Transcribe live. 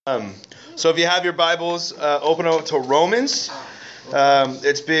Um, so if you have your Bibles, open up to Romans.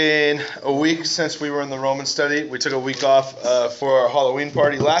 It's been a week since we were in the Roman study. We took a week off for our Halloween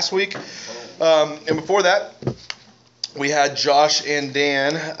party last week. And before that, we had Josh and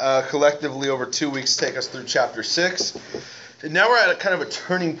Dan collectively over 2 weeks take us through chapter 6. And now we're at a kind of a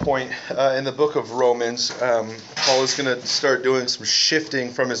turning point in the book of Romans. Paul is going to start doing some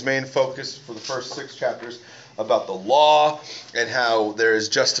shifting from his main focus for the first 6 chapters about the law and how there is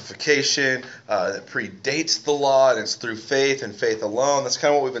justification that predates the law, and it's through faith and faith alone. That's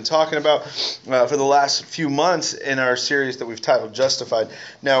kind of what we've been talking about for the last few months in our series that we've titled Justified.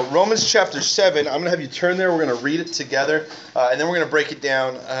 Now, Romans chapter 7, I'm going to have you turn there. We're going to read it together, and then we're going to break it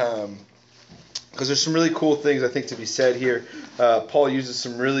down because there's some really cool things, I think, to be said here. Paul uses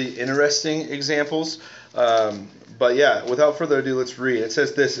some really interesting examples. But yeah, without further ado, let's read. It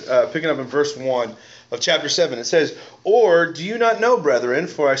says this, picking up in verse 1 of chapter 7. It says, "Or do you not know, brethren,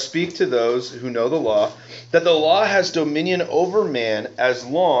 for I speak to those who know the law, that the law has dominion over man as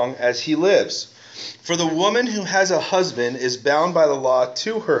long as he lives? For the woman who has a husband is bound by the law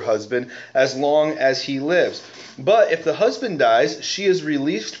to her husband as long as he lives. But if the husband dies, she is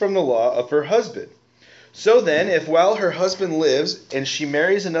released from the law of her husband. So then, if while her husband lives and she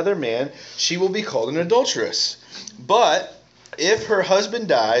marries another man, she will be called an adulteress. But if her husband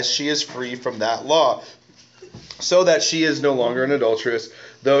dies, she is free from that law, so that she is no longer an adulteress,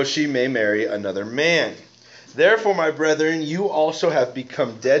 though she may marry another man. Therefore, my brethren, you also have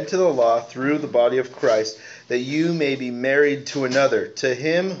become dead to the law through the body of Christ, that you may be married to another, to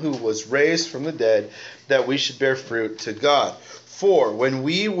him who was raised from the dead, that we should bear fruit to God. For when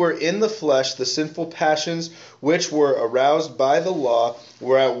we were in the flesh, the sinful passions which were aroused by the law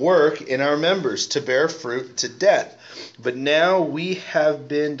were at work in our members to bear fruit to death. But now we have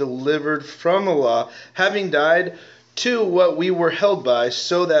been delivered from the law, having died to what we were held by,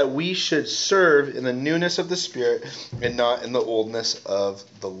 so that we should serve in the newness of the Spirit and not in the oldness of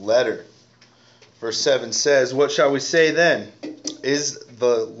the letter." Verse 7 says, "What shall we say then? Is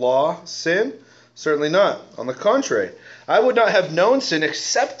the law sin? Certainly not. On the contrary, I would not have known sin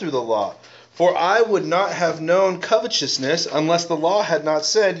except through the law. For I would not have known covetousness unless the law had not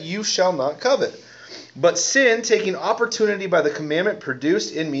said, 'You shall not covet.' But sin, taking opportunity by the commandment,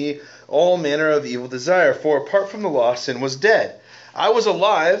 produced in me all manner of evil desire. For apart from the law, sin was dead. I was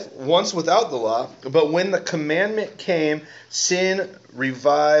alive once without the law, but when the commandment came, sin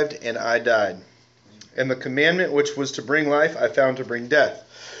revived and I died. And the commandment which was to bring life, I found to bring death.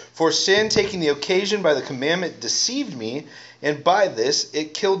 For sin, taking the occasion by the commandment, deceived me, and by this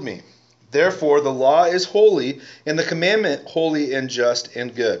it killed me. Therefore the law is holy, and the commandment holy and just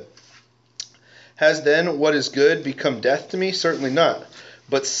and good. Has then what is good become death to me? Certainly not.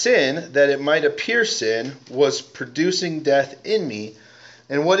 But sin, that it might appear sin, was producing death in me,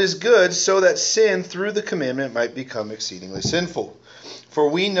 and what is good, so that sin through the commandment might become exceedingly sinful. For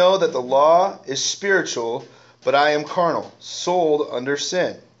we know that the law is spiritual, but I am carnal, sold under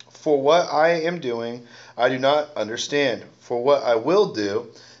sin. For what I am doing, I do not understand. For what I will do,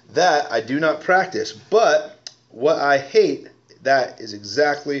 that I do not practice. But what I hate, that is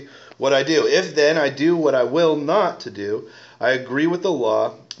exactly what I do. If then I do what I will not to do, I agree with the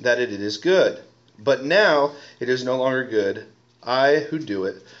law that it is good. But now it is no longer good, I who do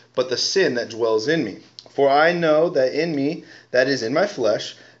it, but the sin that dwells in me. For I know that in me, that is in my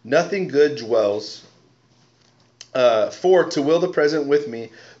flesh, nothing good dwells. For to will the present with me,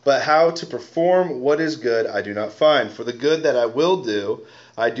 but how to perform what is good I do not find. For the good that I will do,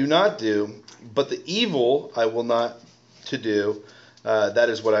 I do not do, but the evil I will not to do, that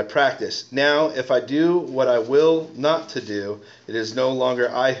is what I practice. Now, if I do what I will not to do, it is no longer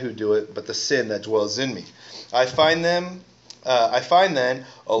I who do it, but the sin that dwells in me. I find then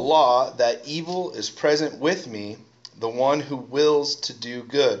a law that evil is present with me, the one who wills to do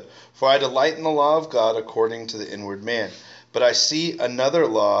good. For I delight in the law of God according to the inward man. But I see another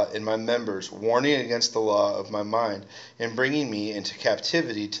law in my members, warning against the law of my mind, and bringing me into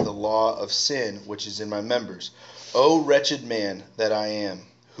captivity to the law of sin which is in my members. O wretched man that I am,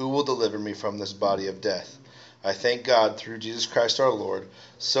 who will deliver me from this body of death? I thank God through Jesus Christ our Lord.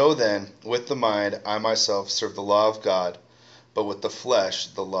 So then, with the mind, I myself serve the law of God, but with the flesh,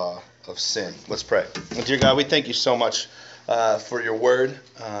 the law of sin." Let's pray. Dear God, we thank you so much for your word,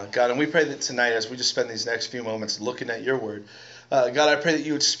 God, and we pray that tonight, as we just spend these next few moments looking at your word, God, I pray that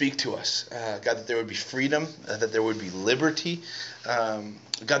you would speak to us, God, that there would be freedom, that there would be liberty,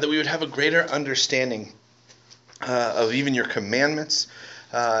 God, that we would have a greater understanding of even your commandments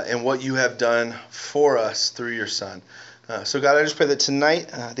and what you have done for us through your Son. So God, I just pray that tonight,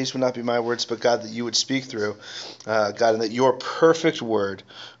 these would not be my words, but God, that you would speak through, God, and that your perfect word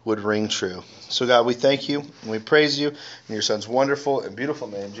would ring true. So God, we thank you and we praise you in your son's wonderful and beautiful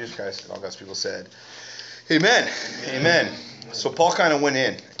name, Jesus Christ, and all God's people said, Amen. Amen. So Paul kind of went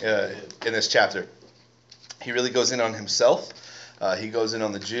in this chapter. He really goes in on himself. He goes in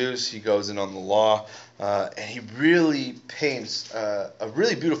on the Jews. He goes in on the law. And he really paints a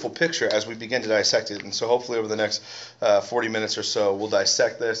really beautiful picture as we begin to dissect it. And so hopefully over the next 40 minutes or so, we'll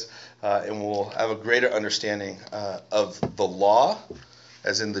dissect this and we'll have a greater understanding of the law,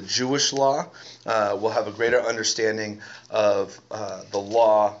 as in the Jewish law. We'll have a greater understanding of the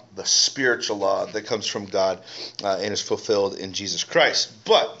law, the spiritual law that comes from God and is fulfilled in Jesus Christ.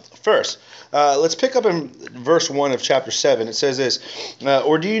 But first, let's pick up in verse 1 of chapter 7. It says this,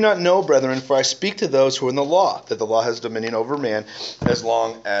 Or do you not know, brethren, for I speak to those who are in the law, that the law has dominion over man as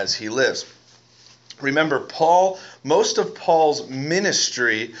long as he lives. Remember, most of Paul's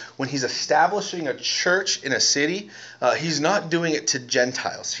ministry, when he's establishing a church in a city, he's not doing it to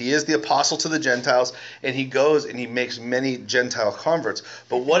Gentiles. He is the apostle to the Gentiles, and he goes and he makes many Gentile converts.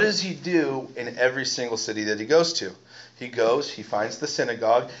 But what does he do in every single city that he goes to? He goes, he finds the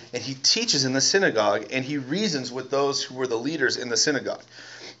synagogue, and he teaches in the synagogue, and he reasons with those who were the leaders in the synagogue.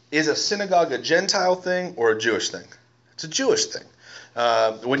 Is a synagogue a Gentile thing or a Jewish thing? It's a Jewish thing.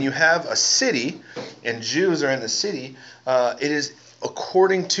 When you have a city, and Jews are in the city, it is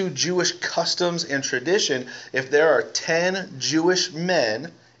according to Jewish customs and tradition. If there are 10 Jewish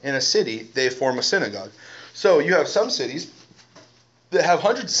men in a city, they form a synagogue. So you have some cities that have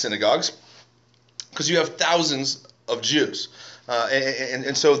hundreds of synagogues because you have thousands of Jews.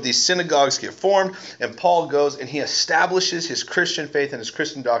 And so these synagogues get formed, and Paul goes and he establishes his Christian faith and his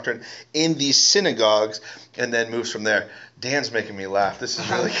Christian doctrine in these synagogues and then moves from there. Dan's making me laugh. This is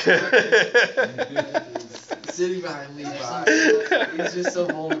really good. Sitting behind Levi. He's just so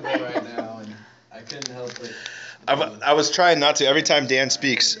vulnerable right now, and I couldn't help it. I was trying not to. Every time Dan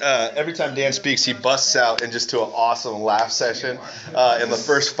speaks, he busts out into just an awesome laugh session in the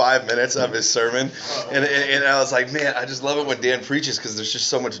first 5 minutes of his sermon. And I was like, man, I just love it when Dan preaches because there's just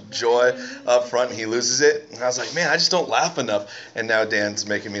so much joy up front and he loses it. And I was like, man, I just don't laugh enough. And now Dan's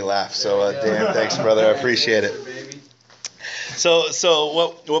making me laugh. So Dan, thanks, brother. I appreciate it.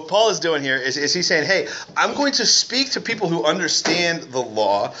 So what Paul is doing here is he's saying, hey, I'm going to speak to people who understand the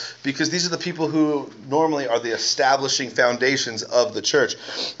law because these are the people who normally are the establishing foundations of the church.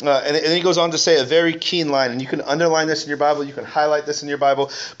 And he goes on to say a very keen line, and you can underline this in your Bible, you can highlight this in your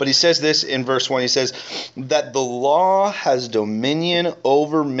Bible, but he says this in verse 1. He says that the law has dominion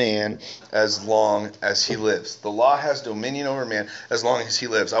over man as long as he lives. The law has dominion over man as long as he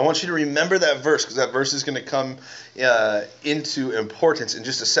lives. I want you to remember that verse because that verse is going to come into importance in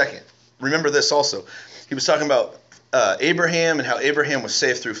just a second. Remember this also. He was talking about Abraham and how Abraham was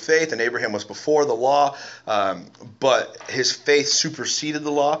saved through faith, and Abraham was before the law, but his faith superseded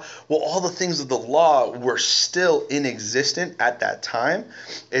the law. Well, all the things of the law were still inexistent at that time.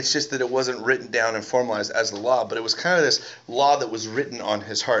 It's just that it wasn't written down and formalized as the law, but it was kind of this law that was written on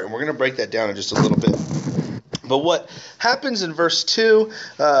his heart, and we're going to break that down in just a little bit. But what happens in verse 2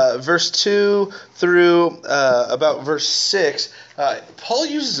 through about verse 6, Paul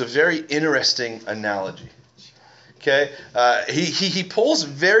uses a very interesting analogy. Okay, he pulls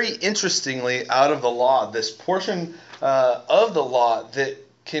very interestingly out of the law this portion of the law that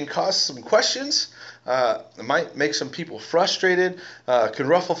can cause some questions. It might make some people frustrated, can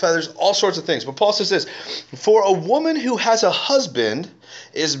ruffle feathers, all sorts of things. But Paul says this, for a woman who has a husband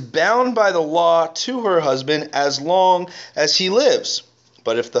is bound by the law to her husband as long as he lives.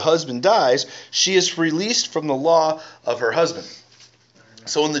 But if the husband dies, she is released from the law of her husband.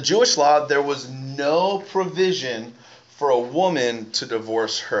 So in the Jewish law, there was no provision for a woman to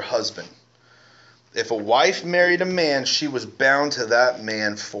divorce her husband. If a wife married a man, she was bound to that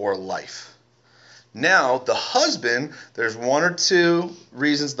man for life. Now, the husband, there's one or two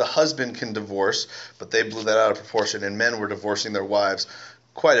reasons the husband can divorce, but they blew that out of proportion, and men were divorcing their wives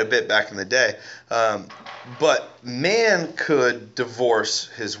quite a bit back in the day. But man could divorce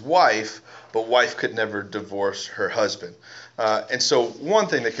his wife, but wife could never divorce her husband. And so one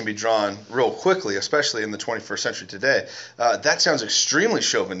thing that can be drawn real quickly, especially in the 21st century today, that sounds extremely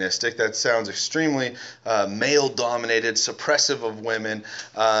chauvinistic. That sounds extremely male-dominated, suppressive of women.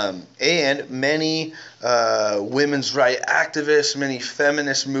 And many women's rights activists, many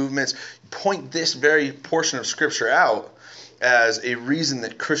feminist movements point this very portion of Scripture out as a reason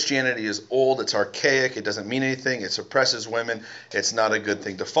that Christianity is old, it's archaic, it doesn't mean anything, it suppresses women, it's not a good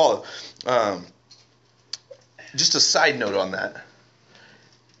thing to follow. Just a side note on that.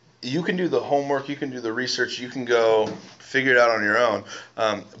 you can do the homework, you can do the research, you can go figure it out on your own.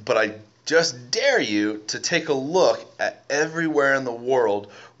 But I just dare you to take a look at everywhere in the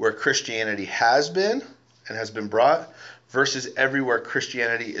world where Christianity has been and has been brought versus everywhere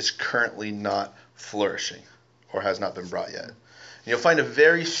Christianity is currently not flourishing or has not been brought yet. And you'll find a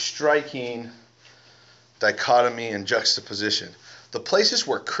very striking dichotomy and juxtaposition. The places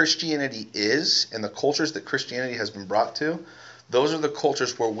where Christianity is and the cultures that Christianity has been brought to, those are the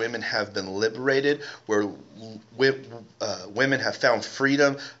cultures where women have been liberated, where women have found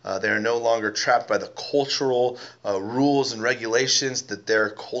freedom. They are no longer trapped by the cultural rules and regulations that their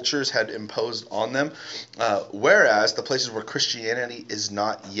cultures had imposed on them. Whereas the places where Christianity is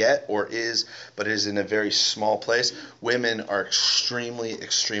not yet or is, but is in a very small place, women are extremely,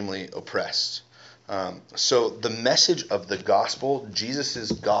 extremely oppressed. So the message of the gospel,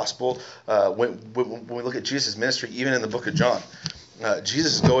 Jesus' gospel, when we look at Jesus' ministry, even in the book of John,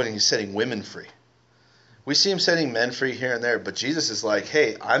 Jesus is going and he's setting women free. We see him setting men free here and there, but Jesus is like,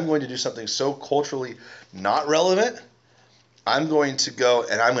 hey, I'm going to do something so culturally not relevant. I'm going to go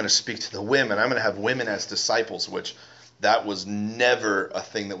and I'm going to speak to the women. I'm going to have women as disciples, which that was never a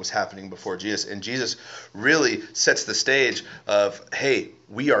thing that was happening before Jesus. And Jesus really sets the stage of, hey,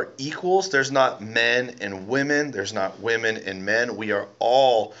 we are equals. There's not men and women. There's not women and men. We are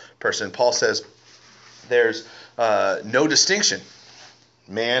all person. Paul says there's no distinction.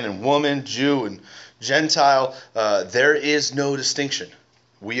 Man and woman, Jew and Gentile. There is no distinction.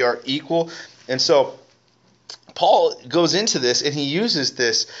 We are equal. And so Paul goes into this and he uses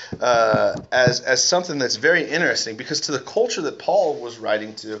this as something that's very interesting, because to the culture that Paul was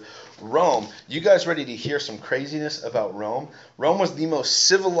writing to, Rome, you guys ready to hear some craziness about Rome? Rome was the most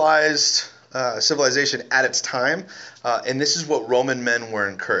civilized civilization at its time, and this is what Roman men were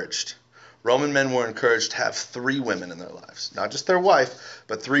encouraged. Roman men were encouraged to have 3 women in their lives, not just their wife,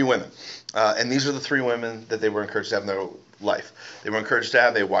 but 3 women. And these are the 3 women that they were encouraged to have in their life. They were encouraged to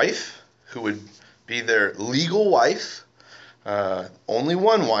have a wife who would be their legal wife, only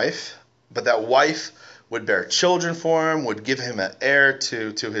one wife, but that wife would bear children for him, would give him an heir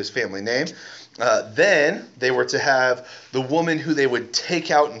to his family name. Then they were to have the woman who they would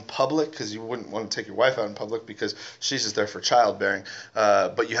take out in public, because you wouldn't want to take your wife out in public because she's just there for childbearing.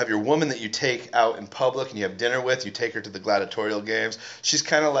 But you have your woman that you take out in public and you have dinner with. You take her to the gladiatorial games. She's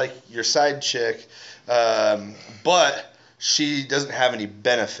kind of like your side chick, but she doesn't have any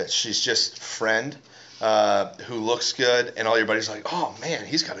benefits. She's just a friend who looks good, and all your buddies are like, oh man,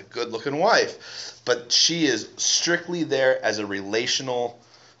 he's got a good-looking wife. But she is strictly there as a relational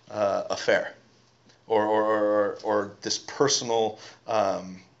affair, or this personal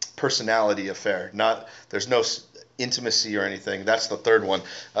personality affair. There's no intimacy or anything. That's the third one.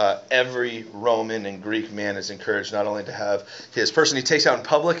 Every Roman and Greek man is encouraged not only to have his person he takes out in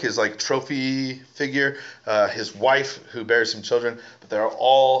public, his like trophy figure, his wife who bears him children, but they're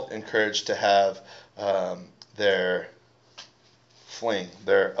all encouraged to have their fling,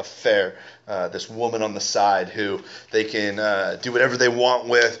 their affair, this woman on the side who they can do whatever they want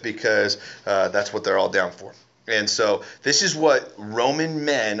with, because that's what they're all down for. And so this is what Roman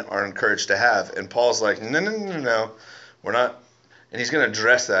men are encouraged to have. And Paul's like, no, we're not. And he's going to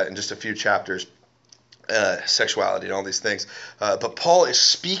address that in just a few chapters, sexuality and all these things. But Paul is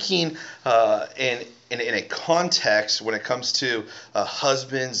speaking in a context when it comes to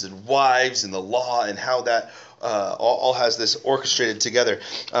husbands and wives and the law and how that all has this orchestrated together,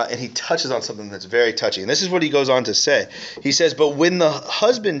 and he touches on something that's very touchy. And this is what he goes on to say. He says, but when the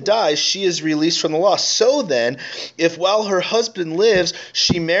husband dies, she is released from the law. So then, if while her husband lives,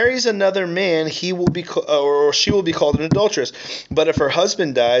 she marries another man, he will be or she will be called an adulteress. But if her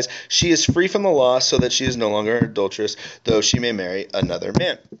husband dies, she is free from the law, so that she is no longer an adulteress, though she may marry another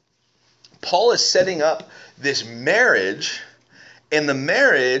man. Paul is setting up this marriage, and the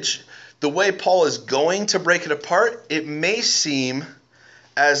marriage, the way Paul is going to break it apart, it may seem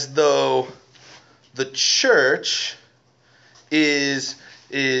as though the church is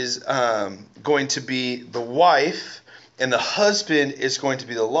going to be the wife and the husband is going to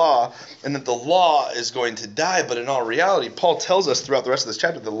be the law, and that the law is going to die. But in all reality, Paul tells us throughout the rest of this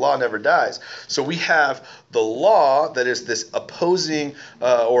chapter, the law never dies. So we have the law that is this opposing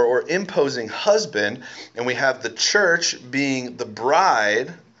or imposing husband, and we have the church being the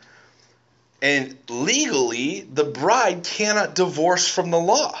bride. And legally, the bride cannot divorce from the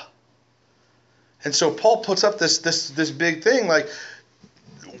law. And so Paul puts up this big thing, like,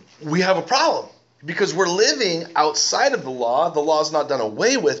 we have a problem because we're living outside of the law. The law is not done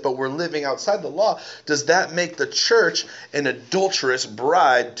away with, but we're living outside the law. Does that make the church an adulterous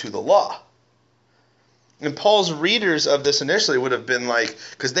bride to the law? And Paul's readers of this initially would have been like,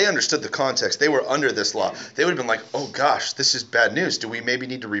 because they understood the context, they were under this law. They would have been like, oh gosh, this is bad news. Do we maybe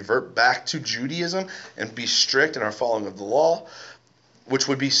need to revert back to Judaism and be strict in our following of the law? Which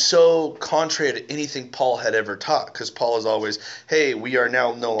would be so contrary to anything Paul had ever taught, because Paul is always, hey, we are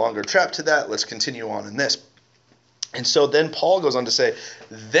now no longer trapped to that. Let's continue on in this. And so then Paul goes on to say,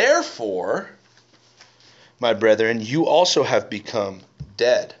 therefore, my brethren, you also have become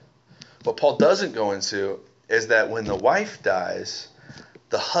dead. What Paul doesn't go into is that when the wife dies,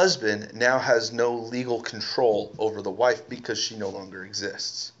 the husband now has no legal control over the wife because she no longer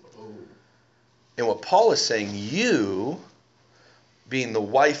exists. And what Paul is saying, you, being the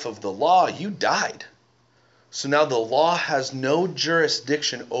wife of the law, you died. So now the law has no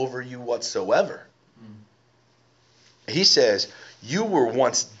jurisdiction over you whatsoever. He says, you were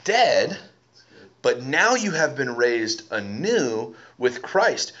once dead, but now you have been raised anew with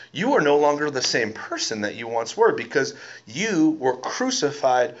Christ. You are no longer the same person that you once were because you were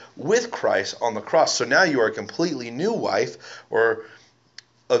crucified with Christ on the cross. So now you are a completely new wife or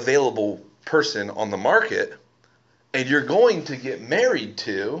available person on the market, and you're going to get married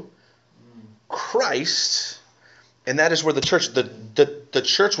to Christ. And that is where the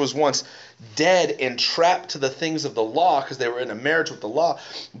church was once dead and trapped to the things of the law because they were in a marriage with the law.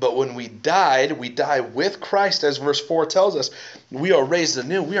 But when we die with Christ, as verse 4 tells us. We are raised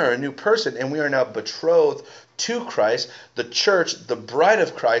anew. We are a new person, and we are now betrothed to Christ, the church, the bride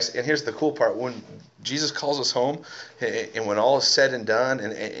of Christ. And here's the cool part. When Jesus calls us home, and when all is said and done,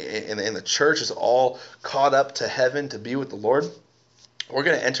 and the church is all caught up to heaven to be with the Lord, we're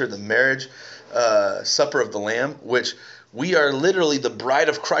going to enter the marriage supper of the Lamb, which we are literally the bride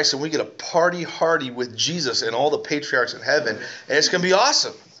of Christ, and we get a party hardy with Jesus and all the patriarchs in heaven, and it's going to be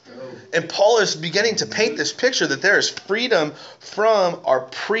awesome. And Paul is beginning to paint this picture that there is freedom from our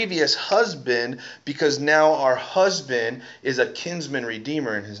previous husband because now our husband is a kinsman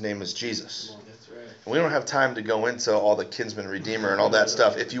redeemer, and his name is Jesus. And we don't have time to go into all the kinsman redeemer and all that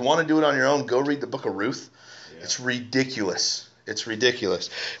stuff. If you want to do it on your own, go read the book of Ruth. It's ridiculous. It's ridiculous.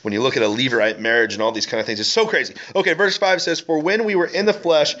 When you look at a Levirate marriage and all these kind of things, it's so crazy. Okay, verse 5 says, for when we were in the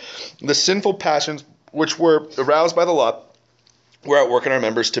flesh, the sinful passions which were aroused by the law were at work in our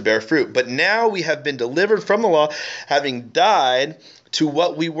members to bear fruit. But now we have been delivered from the law, having died to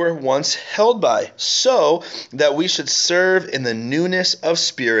what we were once held by, so that we should serve in the newness of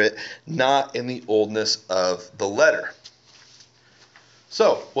spirit, not in the oldness of the letter.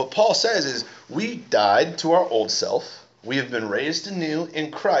 So, what Paul says is, we died to our old self. We have been raised anew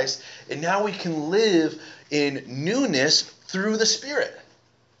in Christ, and now we can live in newness through the Spirit.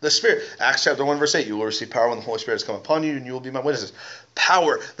 The Spirit. Acts chapter 1, verse 8, you will receive power when the Holy Spirit has come upon you, and you will be my witnesses.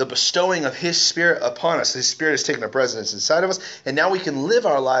 Power, the bestowing of His Spirit upon us. His Spirit has taken up residence inside of us, and now we can live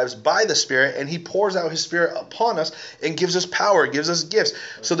our lives by the Spirit, and He pours out His Spirit upon us and gives us power, gives us gifts,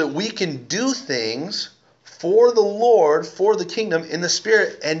 so that we can do things for the Lord, for the kingdom in the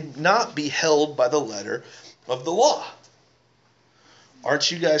Spirit, and not be held by the letter of the law.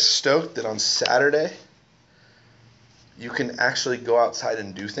 Aren't you guys stoked that on Saturday you can actually go outside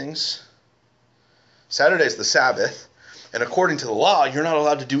and do things? Saturday's the Sabbath, and according to the law, you're not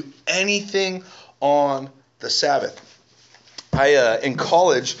allowed to do anything on the Sabbath. In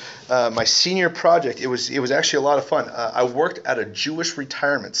college, my senior project, it was actually a lot of fun. I worked at a Jewish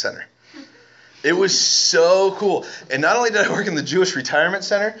retirement center. It was so cool. And not only did I work in the Jewish retirement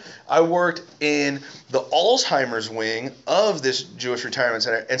center, I worked in the Alzheimer's wing of this Jewish retirement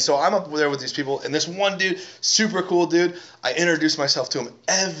center. And so I'm up there with these people, and this one dude, super cool dude, I introduced myself to him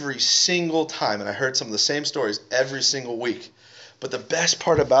every single time, and I heard some of the same stories every single week. But the best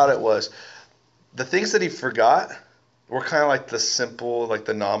part about it was the things that he forgot were kind of like the simple, like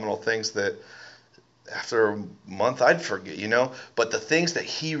the nominal things that after a month I'd forget, you know? But the things that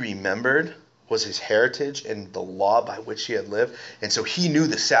he remembered was his heritage and the law by which he had lived. And so he knew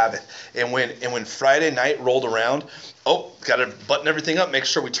the Sabbath. And when Friday night rolled around, got to button everything up, make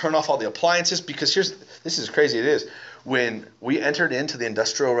sure we turn off all the appliances, because this is crazy it is. When we entered into the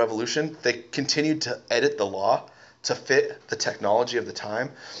Industrial Revolution, they continued to edit the law to fit the technology of the time.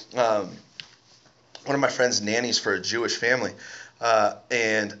 One of my friends nannies for a Jewish family,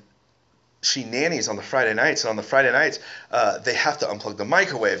 and she nannies on the Friday nights, and on the Friday nights, they have to unplug the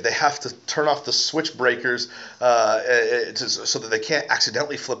microwave. They have to turn off the switch breakers so that they can't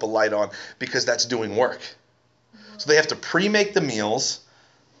accidentally flip a light on, because that's doing work. So they have to pre-make the meals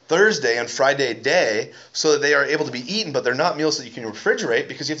Thursday and Friday day so that they are able to be eaten, but they're not meals that you can refrigerate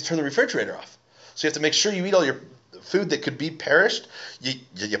because you have to turn the refrigerator off. So you have to make sure you eat all your food that could be perished.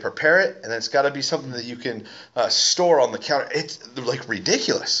 You prepare it, and then it's got to be something that you can store on the counter. It's like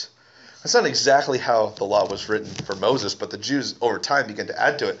ridiculous. That's not exactly how the law was written for Moses, but the Jews over time began to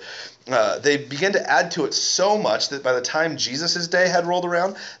add to it. They began to add to it so much that by the time Jesus' day had rolled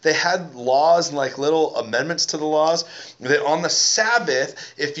around, they had laws and like little amendments to the laws. That on the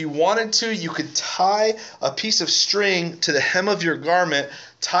Sabbath, if you wanted to, you could tie a piece of string to the hem of your garment,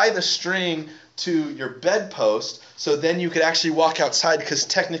 tie the string to your bedpost, so then you could actually walk outside because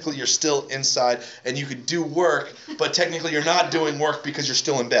technically you're still inside and you could do work, but technically you're not doing work because you're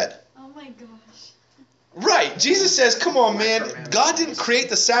still in bed. Oh my gosh. Right. Jesus says, come on, man. God didn't create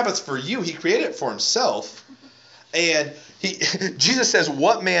the Sabbath for you. He created it for himself. And Jesus says,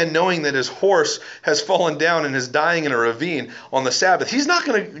 what man knowing that his horse has fallen down and is dying in a ravine on the Sabbath, he's not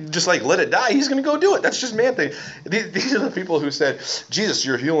going to just like let it die. He's going to go do it. That's just man thing. These are the people who said, Jesus,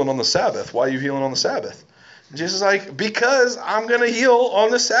 you're healing on the Sabbath. Why are you healing on the Sabbath? And Jesus is like, because I'm going to heal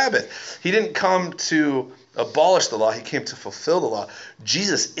on the Sabbath. He didn't come to abolish the law. He came to fulfill the law.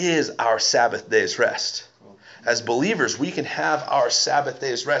 Jesus is our Sabbath day's rest. As believers, we can have our Sabbath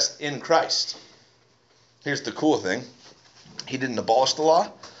day's rest in Christ. Here's the cool thing. He didn't abolish the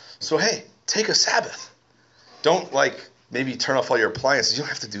law. So, hey, take a Sabbath. Don't, maybe turn off all your appliances. You don't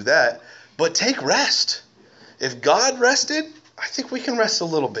have to do that. But take rest. If God rested, I think we can rest a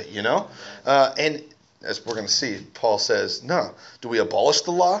little bit, And as we're going to see, Paul says, no. Do we abolish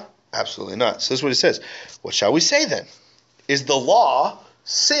the law? Absolutely not. So this is what he says. What shall we say then? Is the law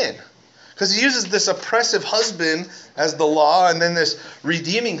sin? Because he uses this oppressive husband as the law, and then this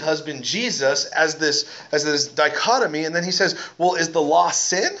redeeming husband, Jesus, as this dichotomy. And then he says, well, is the law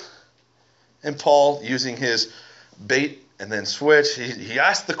sin? And Paul, using his bait and then switch, he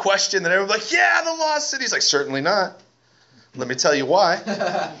asked the question that everyone's like, yeah, the law is sin. He's like, certainly not. Let me tell you why.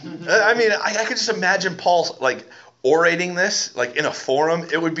 I mean, I could just imagine Paul, orating this, in a forum.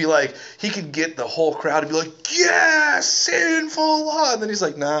 It would be like, he could get the whole crowd to be like, yeah, sinful law. And then he's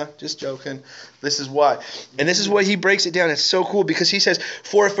like, nah, just joking. This is why. And this is what he breaks it down. It's so cool because he says,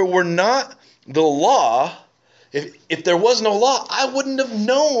 for if it were not the law, if there was no law, I wouldn't have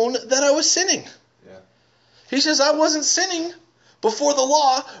known that I was sinning. Yeah. He says, I wasn't sinning before the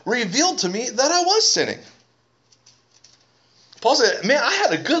law revealed to me that I was sinning. Paul said, man, I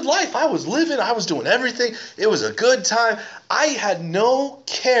had a good life. I was living. I was doing everything. It was a good time. I had no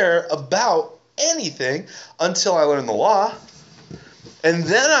care about anything until I learned the law. And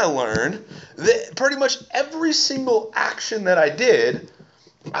then I learned that pretty much every single action that I did,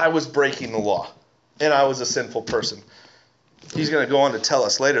 I was breaking the law. And I was a sinful person. He's going to go on to tell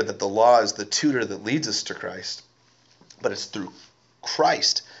us later that the law is the tutor that leads us to Christ. But it's through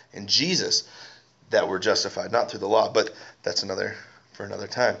Christ and Jesus that we're justified, not through the law. But that's for another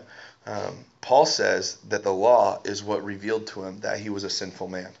time. Paul says that the law is what revealed to him that he was a sinful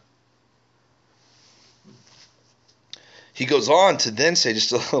man. He goes on to then say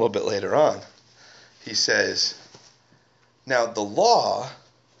just a little bit later on, he says, now the law,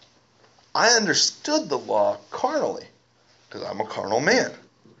 I understood the law carnally because I'm a carnal man.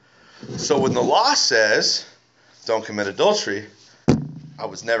 So when the law says don't commit adultery, I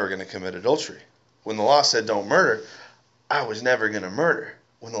was never going to commit adultery. When the law said don't murder, I was never going to murder.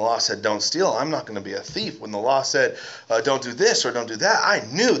 When the law said don't steal, I'm not going to be a thief. When the law said don't do this or don't do that, I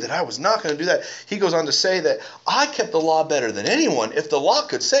knew that I was not going to do that. He goes on to say that I kept the law better than anyone. If the law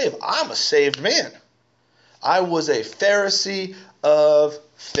could save, I'm a saved man. I was a Pharisee of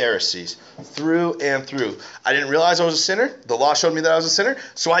Pharisees through and through. I didn't realize I was a sinner. The law showed me that I was a sinner,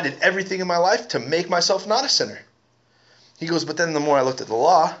 so I did everything in my life to make myself not a sinner. He goes, but then the more I looked at the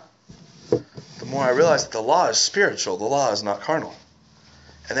law, the more I realized that the law is spiritual. The law is not carnal.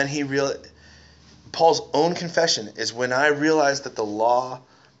 And then Paul's own confession is when I realized that the law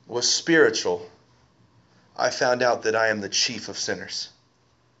was spiritual, I found out that I am the chief of sinners.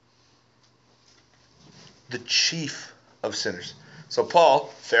 The chief of sinners. So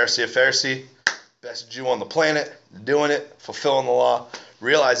Paul, Pharisee of Pharisee, best Jew on the planet, doing it, fulfilling the law,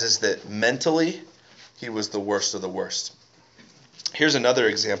 realizes that mentally he was the worst of the worst. Here's another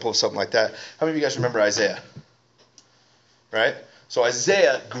example of something like that. How many of you guys remember Isaiah? Right? So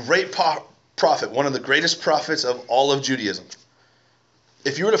Isaiah, great prophet, one of the greatest prophets of all of Judaism.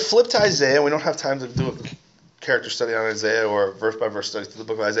 If you were to flip to Isaiah, we don't have time to do a character study on Isaiah or verse-by-verse study through the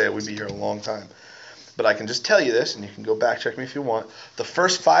book of Isaiah. We'd be here a long time. But I can just tell you this, and you can go back, check me if you want. The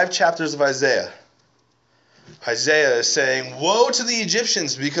first 5 chapters of Isaiah Isaiah is saying, woe to the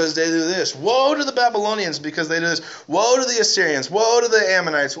Egyptians because they do this. Woe to the Babylonians because they do this. Woe to the Assyrians. Woe to the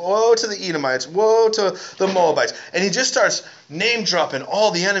Ammonites. Woe to the Edomites. Woe to the Moabites. And he just starts name dropping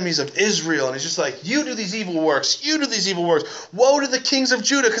all the enemies of Israel. And he's just like, you do these evil works. You do these evil works. Woe to the kings of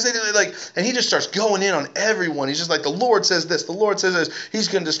Judah because they do like. And he just starts going in on everyone. He's just like, the Lord says this. The Lord says this. He's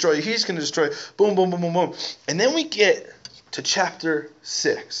going to destroy you. He's going to destroy you. Boom, boom, boom, boom, boom. And then we get to chapter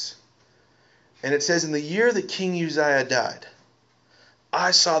 6. And it says, in the year that King Uzziah died,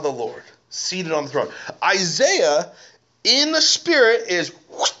 I saw the Lord seated on the throne. Isaiah, in the spirit, is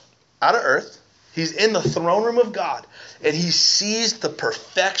out of earth. He's in the throne room of God. And he sees the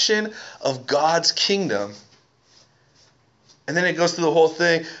perfection of God's kingdom. And then it goes through the whole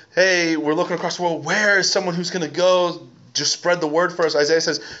thing. Hey, we're looking across the world. Where is someone who's going to go? Just spread the word for us. Isaiah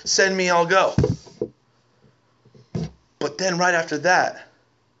says, send me, I'll go. But then right after that,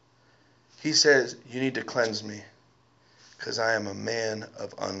 he says, you need to cleanse me because I am a man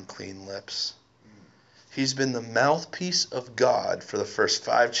of unclean lips. He's been the mouthpiece of God for the first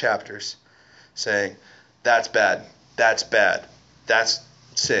 5 chapters saying, that's bad, that's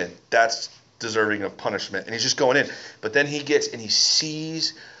sin, that's deserving of punishment. And he's just going in. But then he gets and he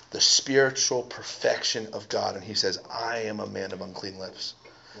sees the spiritual perfection of God and he says, I am a man of unclean lips.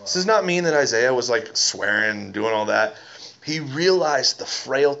 Wow. This does not mean that Isaiah was like swearing, doing all that. He realized the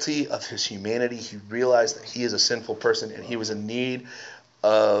frailty of his humanity. He realized that he is a sinful person and he was in need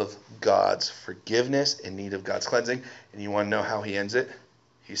of God's forgiveness, in need of God's cleansing. And you want to know how he ends it?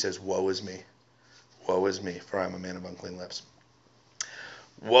 He says, woe is me, for I am a man of unclean lips.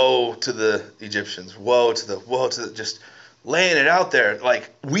 Woe to the Egyptians, woe to the, just laying it out there like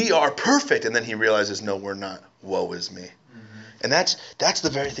we are perfect. And then he realizes, no, we're not. Woe is me. And that's the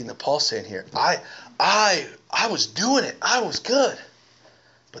very thing that Paul's saying here. I was doing it. I was good.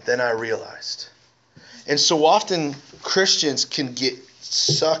 But then I realized. And so often Christians can get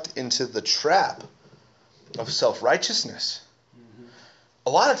sucked into the trap of self-righteousness. Mm-hmm. A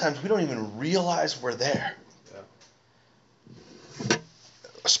lot of times we don't even realize we're there.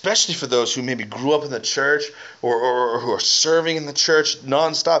 Especially for those who maybe grew up in the church or who are serving in the church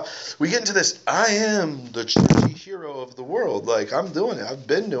nonstop. We get into this, I am the churchy hero of the world. Like, I'm doing it. I've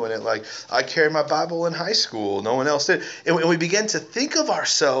been doing it. Like, I carried my Bible in high school. No one else did. And we begin to think of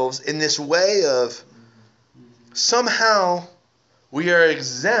ourselves in this way of somehow we are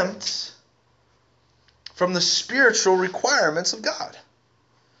exempt from the spiritual requirements of God.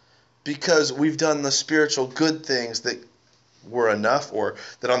 Because we've done the spiritual good things that were enough or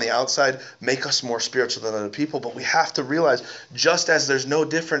that on the outside make us more spiritual than other people. But we have to realize, just as there's no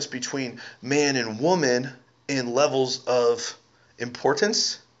difference between man and woman in levels of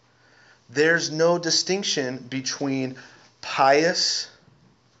importance, there's no distinction between pious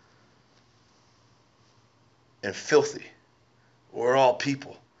and filthy. We're all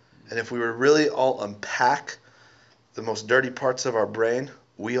people. And if we were really all unpack the most dirty parts of our brain,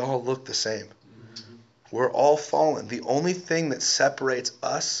 we all look the same. We're all fallen. The only thing that separates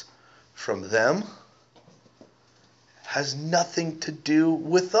us from them has nothing to do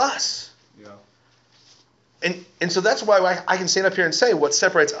with us. Yeah. And so that's why I can stand up here and say what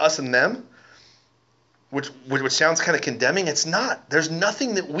separates us and them, which sounds kind of condemning. It's not. There's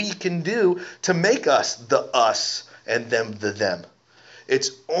nothing that we can do to make us the us and them the them.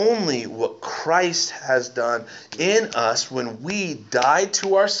 It's only what Christ has done in us when we die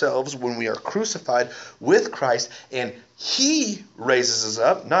to ourselves, when we are crucified with Christ, and He raises us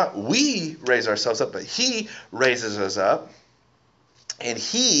up. Not we raise ourselves up, but He raises us up. And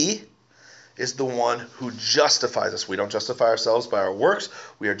He is the one who justifies us. We don't justify ourselves by our works.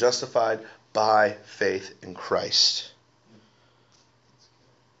 We are justified by faith in Christ.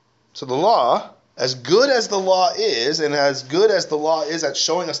 So the law, as good as the law is, and as good as the law is at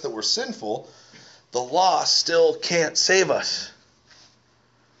showing us that we're sinful, the law still can't save us.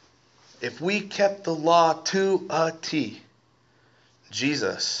 If we kept the law to a T,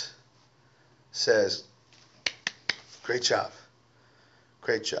 Jesus says, great job.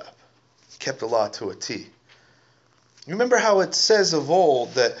 Great job. Kept the law to a T. You remember how it says of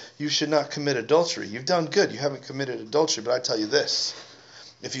old that you should not commit adultery. You've done good. You haven't committed adultery. But I tell you this.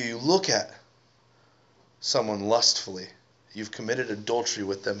 If you look at someone lustfully, you've committed adultery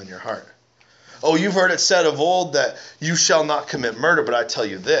with them in your heart. Oh, you've heard it said of old that you shall not commit murder, but I tell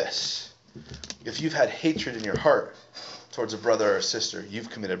you this. If you've had hatred in your heart towards a brother or a sister,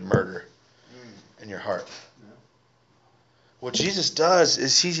 you've committed murder in your heart. What Jesus does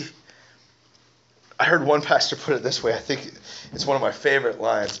is I heard one pastor put it this way. I think it's one of my favorite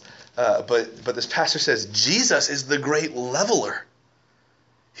lines. But this pastor says, Jesus is the great leveler.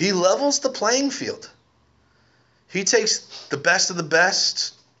 He levels the playing field. He takes the best of the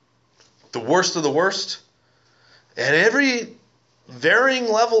best, the worst of the worst, and every varying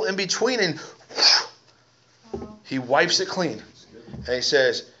level in between, and he wipes it clean. And he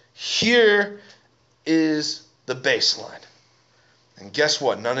says, here is the baseline. And guess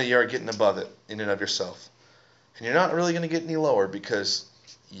what? None of you are getting above it in and of yourself. And you're not really going to get any lower because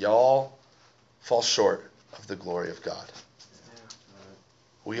y'all fall short of the glory of God.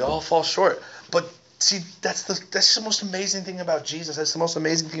 We all fall short. But see, that's the most amazing thing about Jesus. That's the most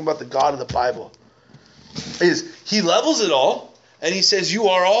amazing thing about the God of the Bible. Is he levels it all, and he says, you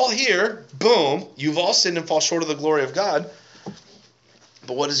are all here. Boom. You've all sinned and fall short of the glory of God.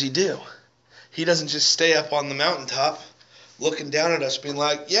 But what does he do? He doesn't just stay up on the mountaintop looking down at us being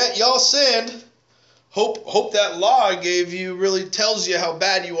like, yeah, y'all sinned. Hope that law I gave you really tells you how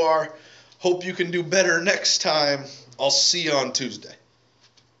bad you are. Hope you can do better next time. I'll see you on Tuesday.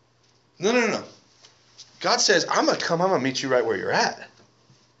 No. God says, I'm going to meet you right where you're at.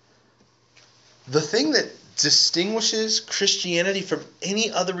 The thing that distinguishes Christianity from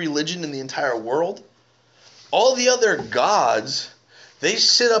any other religion in the entire world, all the other gods, they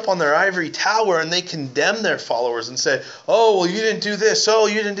sit up on their ivory tower and they condemn their followers and say, oh, well, you didn't do this. Oh,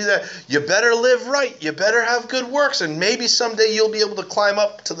 you didn't do that. You better live right. You better have good works. And maybe someday you'll be able to climb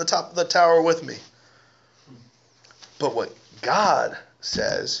up to the top of the tower with me. But what God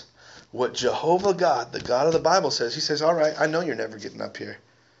says, what Jehovah God, the God of the Bible says, he says, all right, I know you're never getting up here.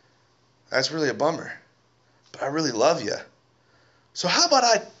 That's really a bummer. But I really love you. So how about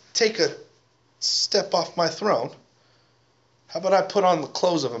I take a step off my throne? How about I put on the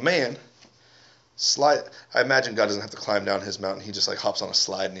clothes of a man, slide? I imagine God doesn't have to climb down his mountain. He just like hops on a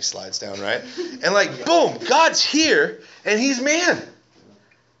slide and he slides down, right? And like, boom, God's here and he's man.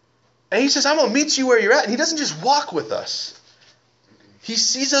 And he says, I'm going to meet you where you're at. And he doesn't just walk with us. He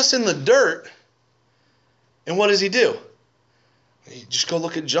sees us in the dirt. And what does he do? You just go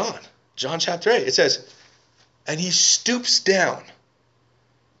look at John. John chapter 8. It says, and he stoops down.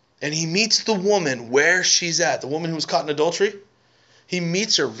 And he meets the woman where she's at. The woman who was caught in adultery. He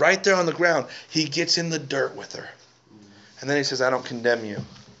meets her right there on the ground. He gets in the dirt with her. And then he says, I don't condemn you.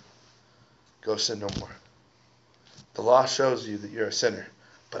 Go sin no more. The law shows you that you're a sinner.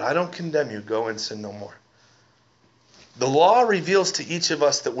 But I don't condemn you. Go and sin no more. The law reveals to each of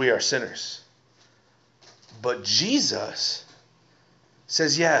us that we are sinners. But Jesus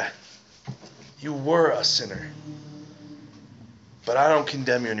says, yeah, you were a sinner. But I don't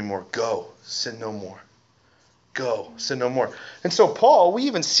condemn you anymore. Go, sin no more. Go, sin no more. And so Paul, we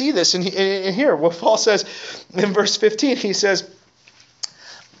even see this in here. What Paul says in verse 15, he says,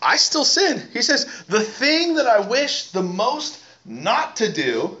 I still sin. He says, the thing that I wish the most not to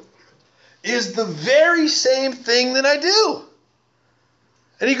do is the very same thing that I do.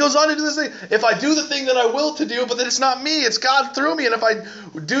 And he goes on to do this thing. If I do the thing that I will to do, but then it's not me, it's God through me. And if I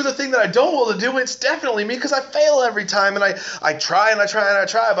do the thing that I don't will to do, it's definitely me because I fail every time. And I try and I try and I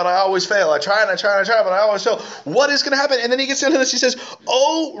try, but I always fail. I try and I try and I try, but I always fail. What is going to happen? And then he gets into this. He says,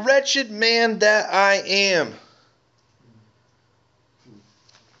 oh, wretched man that I am.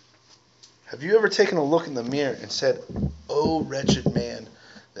 Have you ever taken a look in the mirror and said, oh, wretched man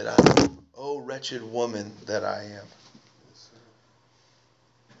that I am. Oh, wretched woman that I am.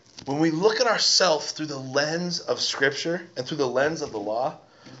 When we look at ourselves through the lens of Scripture and through the lens of the law,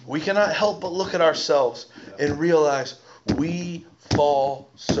 we cannot help but look at ourselves and realize we fall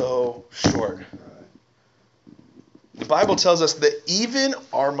so short. The Bible tells us that even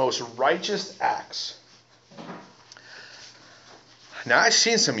our most righteous acts. Now, I've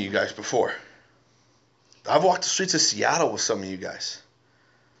seen some of you guys before. I've walked the streets of Seattle with some of you guys.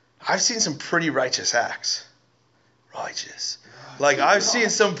 I've seen some pretty righteous acts. Righteous. Like, I've seen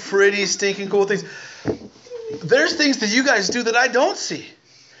some pretty stinking cool things. There's things that you guys do that I don't see.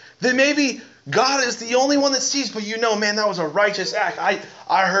 That maybe God is the only one that sees, but you know, man, that was a righteous act.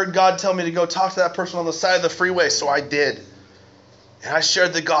 I heard God tell me to go talk to that person on the side of the freeway, so I did. And I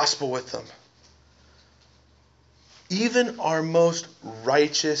shared the gospel with them. Even our most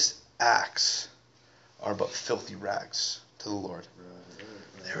righteous acts are but filthy rags to the Lord.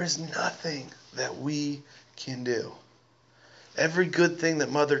 There is nothing that we can do. Every good thing that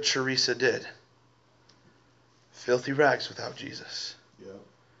Mother Teresa did, filthy rags without Jesus.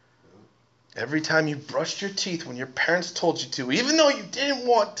 Every time you brushed your teeth when your parents told you to, even though you didn't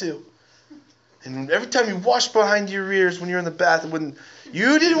want to. And every time you washed behind your ears when you're in the bathroom when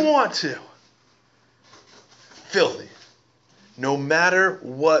you didn't want to. Filthy. No matter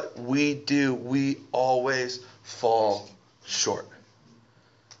what we do, we always fall short.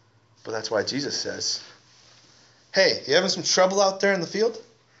 But that's why Jesus says, hey, you having some trouble out there in the field?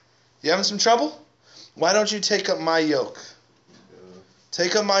 You having some trouble? Why don't you take up my yoke?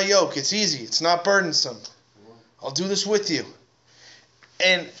 Take up my yoke. It's easy. It's not burdensome. I'll do this with you.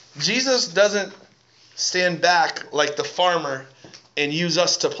 And Jesus doesn't stand back like the farmer and use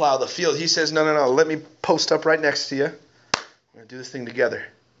us to plow the field. He says, no. Let me post up right next to you. We're going to do this thing together.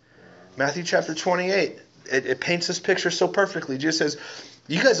 Matthew chapter 28. It paints this picture so perfectly. Jesus says,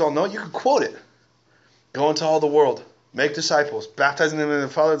 you guys all know it. You can quote it. Go into all the world. Make disciples, baptizing them in the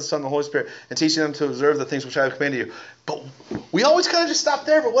Father, the Son, and the Holy Spirit, and teaching them to observe the things which I have commanded you. But we always kind of just stop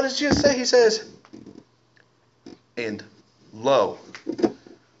there. But what does Jesus say? He says, and lo,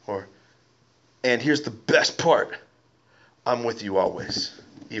 and here's the best part. I'm with you always,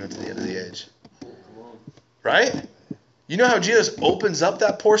 even to the end of the age. Right? You know how Jesus opens up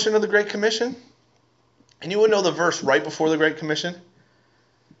that portion of the Great Commission? And you would know the verse right before the Great Commission?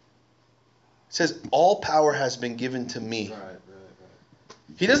 It says, all power has been given to me. Right.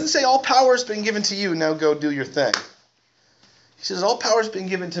 He doesn't say all power has been given to you, now go do your thing. He says all power has been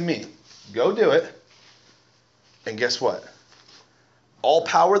given to me. Go do it. And guess what? All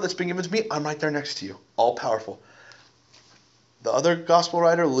power that's been given to me, I'm right there next to you. All powerful. The other gospel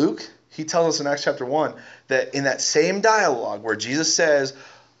writer, Luke, he tells us in Acts chapter 1 that in that same dialogue where Jesus says,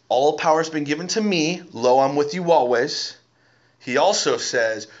 all power has been given to me, lo, I'm with you always. He also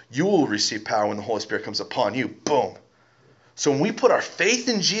says, you will receive power when the Holy Spirit comes upon you. Boom. So when we put our faith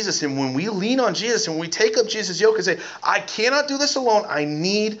in Jesus and when we lean on Jesus and when we take up Jesus' yoke and say, I cannot do this alone, I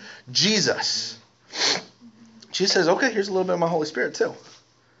need Jesus. Jesus says, okay, here's a little bit of my Holy Spirit too.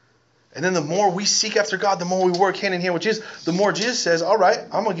 And then the more we seek after God, the more we work hand in hand with Jesus, the more Jesus says, all right,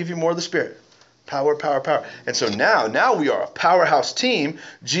 I'm going to give you more of the Spirit. Power, power, power. And so now we are a powerhouse team,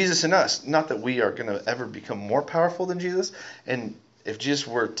 Jesus and us. Not that we are going to ever become more powerful than Jesus. And if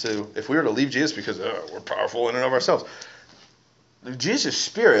we were to leave Jesus because we're powerful in and of ourselves, Jesus'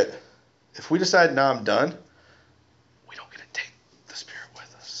 Spirit, if we decide, no, I'm done, we don't get to take the Spirit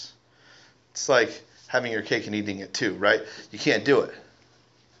with us. It's like having your cake and eating it too, right? You can't do it.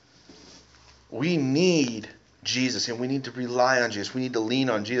 We need Jesus, and we need to rely on Jesus. We need to lean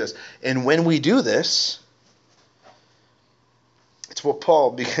on Jesus. And when we do this, it's what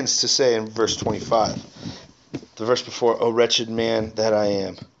Paul begins to say in verse 25. The verse before, O wretched man that I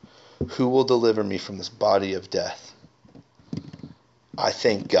am, who will deliver me from this body of death? I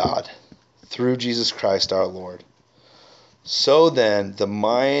thank God, through Jesus Christ our Lord. So then, with the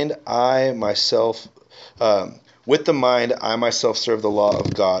mind I myself serve the law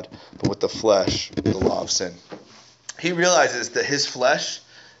of God, but with the flesh, the law of sin. He realizes that his flesh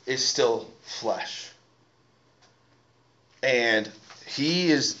is still flesh. And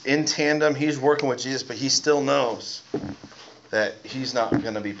he is in tandem, he's working with Jesus, but he still knows that he's not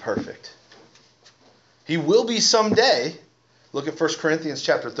going to be perfect. He will be someday. Look at 1 Corinthians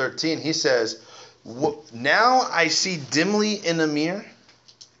chapter 13. He says, now I see dimly in a mirror.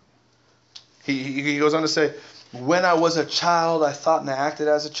 He goes on to say, when I was a child, I thought and I acted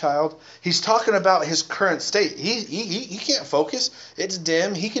as a child. He's talking about his current state. He can't focus. It's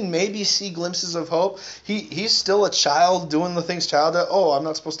dim. He can maybe see glimpses of hope. He's still a child doing the things child does. Oh, I'm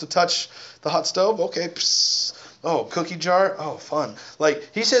not supposed to touch the hot stove? Okay. Psst. Oh, cookie jar? Oh, fun. Like,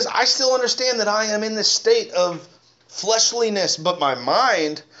 he says, I still understand that I am in this state of fleshliness, but my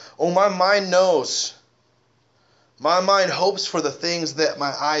mind knows. My mind hopes for the things that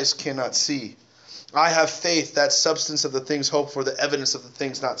my eyes cannot see. I have faith, that substance of the things hoped for, the evidence of the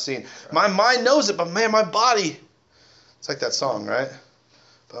things not seen. My mind knows it, but man, my body, it's like that song, right?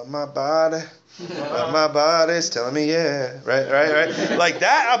 But my body's telling me, yeah, right. Like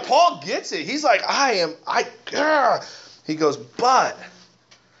that, Paul gets it. He's like, he goes, but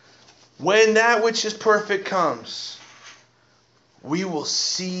when that which is perfect comes, we will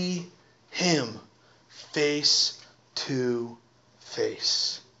see him face to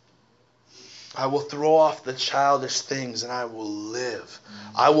face. I will throw off the childish things and I will live.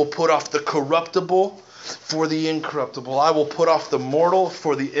 I will put off the corruptible for the incorruptible. I will put off the mortal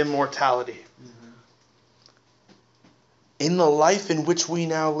for the immortality. In the life in which we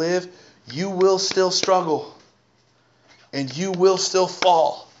now live, you will still struggle. And you will still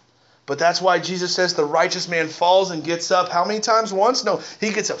fall. But that's why Jesus says the righteous man falls and gets up. How many times? Once? No,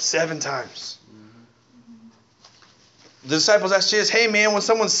 he gets up 7 times. The disciples asked Jesus, hey man, when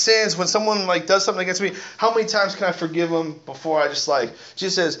someone sins, when someone does something against me, how many times can I forgive them before I just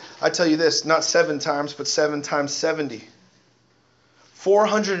Jesus says, I tell you this, not 7 times, but 7 times 70.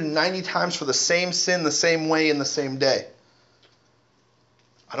 490 times for the same sin, the same way, in the same day.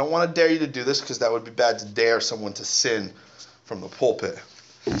 I don't want to dare you to do this because that would be bad to dare someone to sin from the pulpit.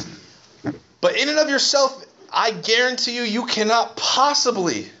 But in and of yourself, I guarantee you, you cannot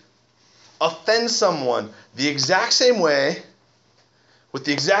possibly offend someone the exact same way, with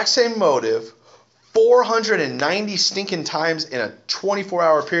the exact same motive, 490 stinking times in a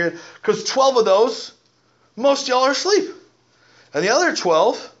 24-hour period, because 12 of those, most of y'all are asleep. And the other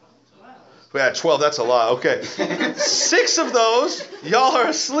 12, yeah, 12, that's a lot. Okay. 6 of those, y'all are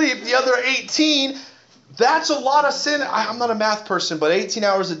asleep. The other 18, that's a lot of sin. I'm not a math person, but 18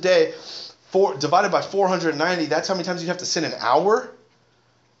 hours a day, divided by 490, that's how many times you have to sin an hour?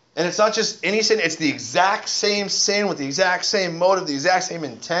 And it's not just any sin, it's the exact same sin with the exact same motive, the exact same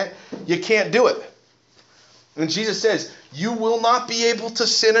intent. You can't do it. And Jesus says, you will not be able to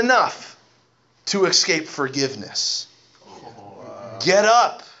sin enough to escape forgiveness. Get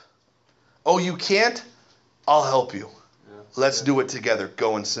up. Oh, you can't? I'll help you. Let's do it together.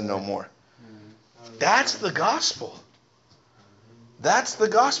 Go and sin no more. That's the gospel. That's the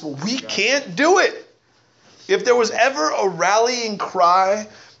gospel. We can't do it. If there was ever a rallying cry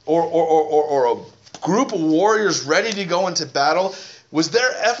or a group of warriors ready to go into battle, was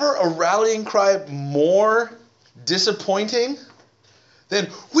there ever a rallying cry more disappointing than,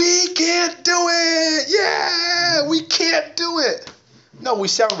 we can't do it? Yeah, we can't do it. No, we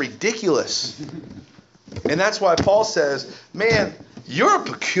sound ridiculous. And that's why Paul says, man, you're a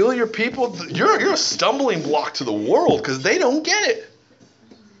peculiar people. You're a stumbling block to the world because they don't get it.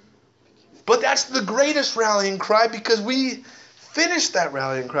 But that's the greatest rallying cry, because we finished that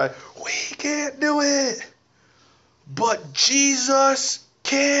rallying cry. We can't do it. But Jesus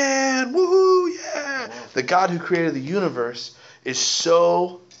can. Woohoo, yeah. The God who created the universe is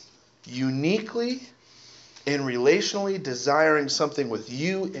so uniquely and relationally desiring something with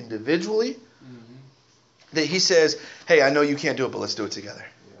you individually that he says, hey, I know you can't do it, but let's do it together.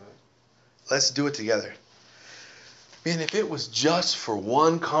 Let's do it together. Man, if it was just for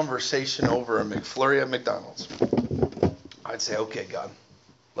one conversation over a McFlurry at McDonald's, I'd say, okay, God,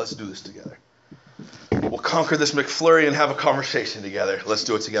 let's do this together. We'll conquer this McFlurry and have a conversation together. Let's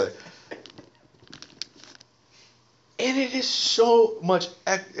do it together. And it is so much,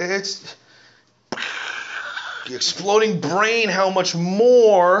 it's the exploding brain how much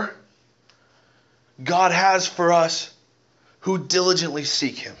more God has for us who diligently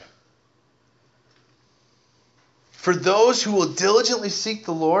seek him. For those who will diligently seek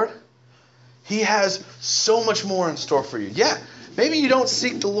the Lord, he has so much more in store for you. Yeah, maybe you don't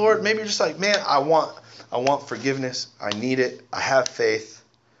seek the Lord. Maybe you're just like, man, I want forgiveness. I need it. I have faith.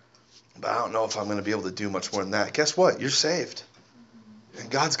 But I don't know if I'm going to be able to do much more than that. Guess what? You're saved. And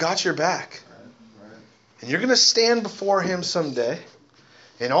God's got your back. And you're going to stand before him someday.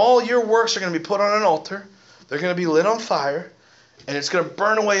 And all your works are going to be put on an altar. They're going to be lit on fire. And it's going to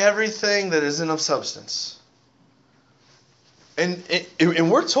burn away everything that isn't of substance. And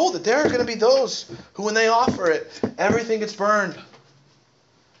we're told that there are going to be those who, when they offer it, everything gets burned.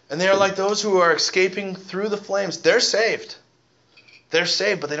 And they are like those who are escaping through the flames. They're saved. They're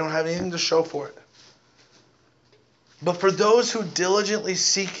saved, but they don't have anything to show for it. But for those who diligently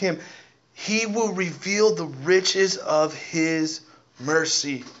seek him, he will reveal the riches of his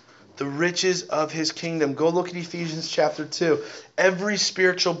mercy, the riches of his kingdom. Go look at Ephesians chapter 2. Every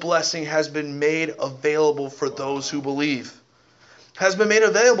spiritual blessing has been made available for those who believe. Has been made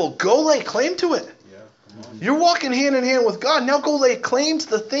available. Go lay claim to it. You're walking hand in hand with God. Now go lay claim to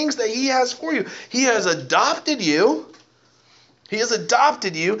the things that he has for you. He has adopted you. He has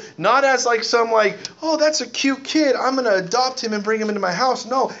adopted you, not as like some like, oh, that's a cute kid. I'm going to adopt him and bring him into my house.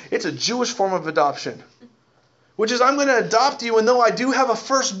 No, it's a Jewish form of adoption, which is I'm going to adopt you, and though I do have a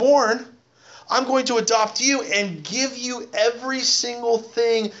firstborn, I'm going to adopt you and give you every single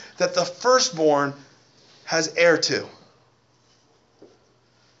thing that the firstborn has heir to.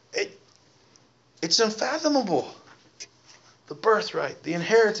 It's unfathomable. The birthright, the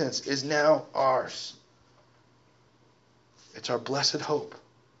inheritance is now ours. It's our blessed hope,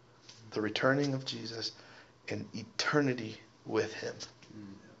 the returning of Jesus and eternity with him.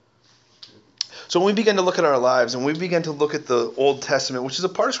 So when we begin to look at our lives and we begin to look at the Old Testament, which is a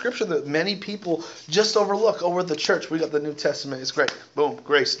part of Scripture that many people just overlook. Over the church, we got the New Testament. It's great. Boom.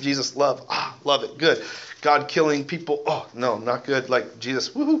 Grace. Jesus. Love. Love it. Good. God killing people. Oh, no, not good. Like Jesus.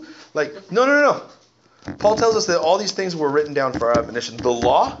 Woohoo. Like, no. Paul tells us that all these things were written down for our admonition. The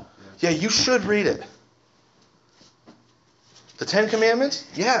law? Yeah, you should read it. The Ten Commandments?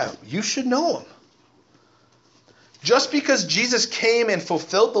 Yeah, you should know them. Just because Jesus came and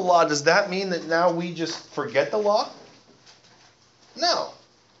fulfilled the law, does that mean that now we just forget the law? No.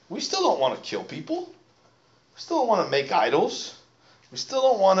 We still don't want to kill people. We still don't want to make idols. We still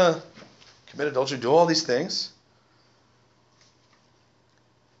don't want to commit adultery, do all these things.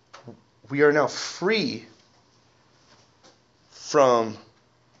 We are now free from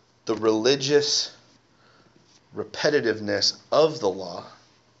the religious repetitiveness of the law,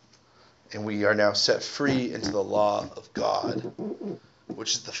 and we are now set free into the law of God,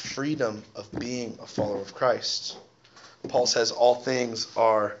 which is the freedom of being a follower of Christ. Paul says all things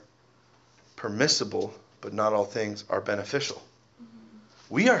are permissible, but not all things are beneficial.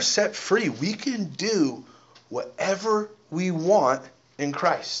 We are set free. We can do whatever we want in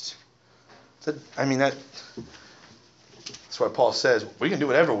Christ. That's why Paul says we can do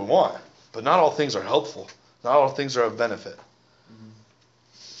whatever we want, but not all things are helpful. Not all things are of benefit.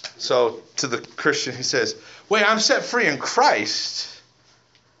 So to the Christian, he says, wait, I'm set free in Christ.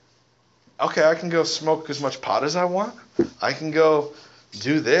 Okay, I can go smoke as much pot as I want. I can go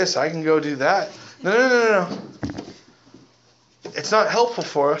do this. I can go do that. No. It's not helpful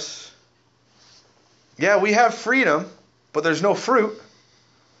for us. Yeah, we have freedom, but there's no fruit.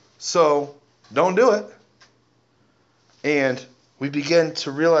 So don't do it. And we begin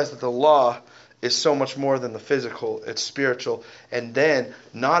to realize that the law is so much more than the physical. It's spiritual. And then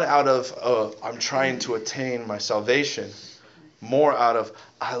not out of, I'm trying to attain my salvation. More out of,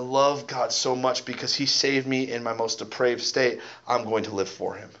 I love God so much because he saved me in my most depraved state. I'm going to live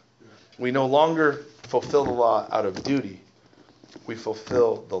for him. We no longer fulfill the law out of duty. We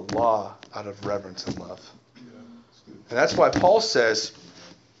fulfill the law out of reverence and love. And that's why Paul says,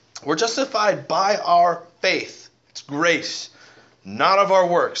 we're justified by our faith. It's grace, not of our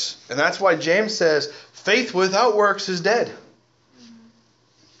works. And that's why James says, faith without works is dead.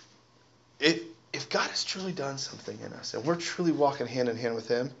 If God has truly done something in us, and we're truly walking hand in hand with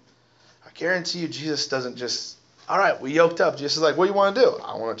him, I guarantee you Jesus doesn't just, all right, we yoked up. Jesus is like, what do you want to do?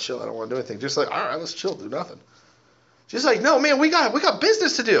 I want to chill. I don't want to do anything. Just like, all right, let's chill, do nothing. Jesus is like, no, man, we got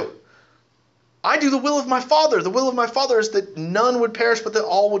business to do. I do the will of my Father. The will of my Father is that none would perish, but that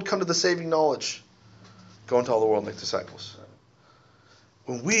all would come to the saving knowledge. Go into all the world and make disciples.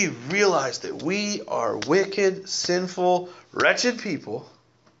 When we realize that we are wicked, sinful, wretched people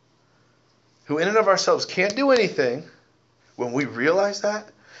who in and of ourselves can't do anything, when we realize that,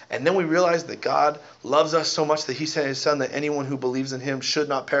 and then we realize that God loves us so much that he sent his Son that anyone who believes in him should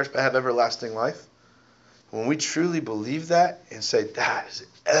not perish but have everlasting life. When we truly believe that and say, that is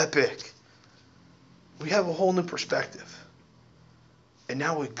epic, we have a whole new perspective. And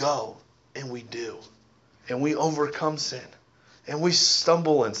now we go and we do. And we overcome sin. And we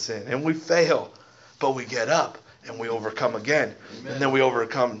stumble in sin. And we fail. But we get up and we overcome again. Amen. And then we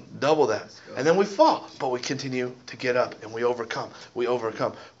overcome double that. And then we fall. But we continue to get up and we overcome. We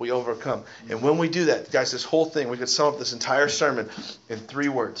overcome. We overcome. And when we do that, guys, this whole thing, we could sum up this entire sermon in 3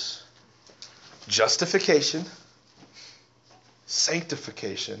 words. Justification,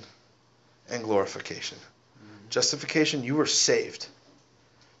 sanctification, and glorification. Justification, you are saved.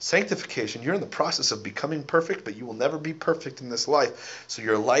 Sanctification, you're in the process of becoming perfect, but you will never be perfect in this life. So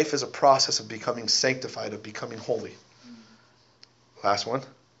your life is a process of becoming sanctified, of becoming holy. Last one.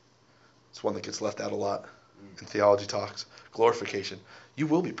 It's one that gets left out a lot in theology talks. Glorification. You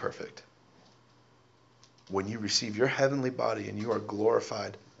will be perfect when you receive your heavenly body and you are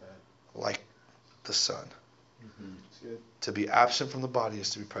glorified like the Son. To be absent from the body is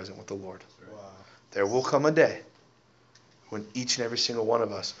to be present with the Lord. Wow. There will come a day when each and every single one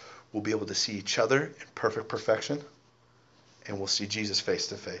of us will be able to see each other in perfect perfection, and we'll see Jesus face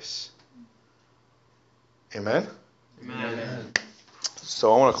to face. Amen? Amen.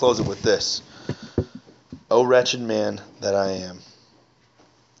 So I want to close it with this. O wretched man that I am,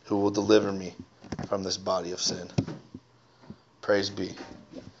 who will deliver me from this body of sin? Praise be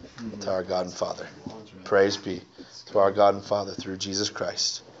to our God and Father. Praise be to our God and Father through Jesus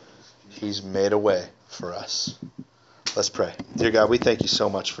Christ. He's made a way for us. Let's pray. Dear God, we thank you so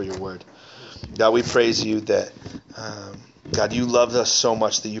much for your word. God, we praise you that, God, you loved us so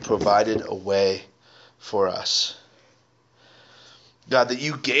much that you provided a way for us. God, that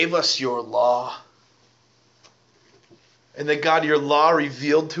you gave us your law. And that, God, your law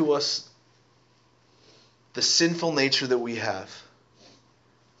revealed to us the sinful nature that we have.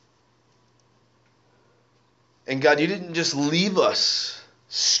 And God, you didn't just leave us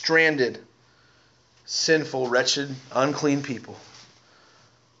stranded, sinful, wretched, unclean people.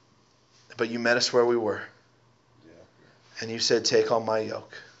 But you met us where we were. And you said, take on my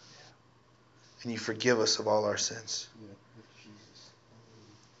yoke. And you forgive us of all our sins.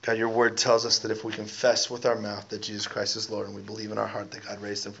 God, your word tells us that if we confess with our mouth that Jesus Christ is Lord and we believe in our heart that God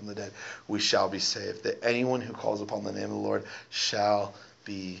raised him from the dead, we shall be saved. That anyone who calls upon the name of the Lord shall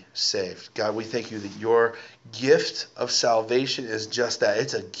be saved. God, we thank you that your gift of salvation is just that.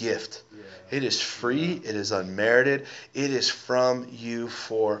 It's a gift. Yeah. It is free. It is unmerited. It is from you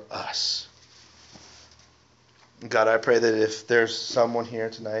for us. God, I pray that if there's someone here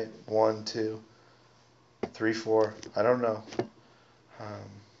tonight, 1, 2, 3, 4, I don't know,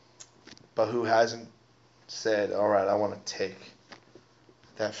 but who hasn't said, all right, I want to take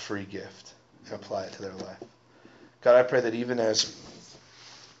that free gift and apply it to their life. God, I pray that even as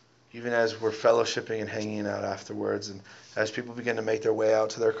we're fellowshipping and hanging out afterwards, and as people begin to make their way out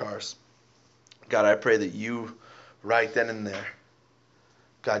to their cars, God, I pray that you, right then and there,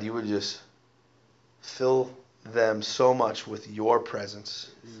 God, you would just fill them so much with your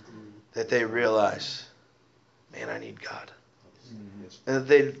presence that they realize, man, I need God. And that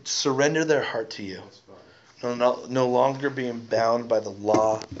they surrender their heart to you. No longer being bound by the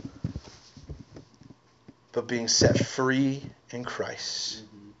law, but being set free in Christ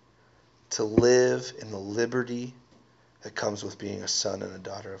to live in the liberty that comes with being a son and a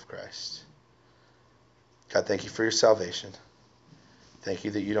daughter of Christ. God, thank you for your salvation. Thank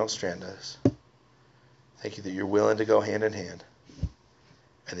you that you don't strand us. Thank you that you're willing to go hand in hand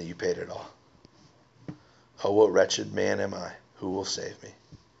and that you paid it all. Oh, what wretched man am I? Who will save me?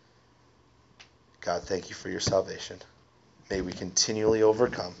 God, thank you for your salvation. May we continually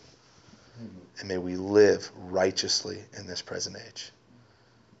overcome, and may we live righteously in this present age.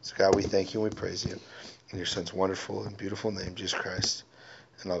 So God, we thank you and we praise you in your son's wonderful and beautiful name, Jesus Christ.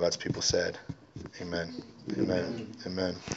 And all God's people said, amen. Amen. Amen.